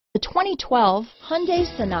2012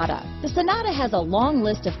 Hyundai Sonata. The Sonata has a long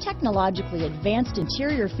list of technologically advanced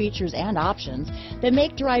interior features and options that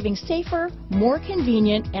make driving safer, more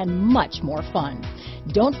convenient, and much more fun.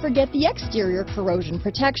 Don't forget the exterior corrosion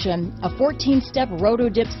protection, a 14-step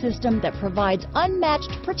roto-dip system that provides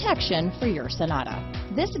unmatched protection for your Sonata.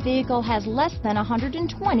 This vehicle has less than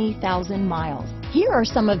 120,000 miles. Here are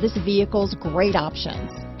some of this vehicle's great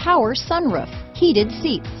options: power sunroof, heated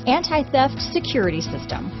seats, anti-theft security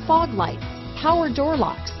system, fog lights, power door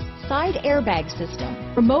locks, side airbag system,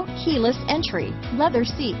 remote keyless entry, leather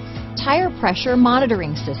seats, tire pressure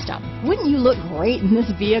monitoring system. Wouldn't you look great in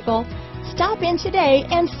this vehicle? Stop in today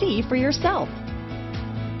and see for yourself.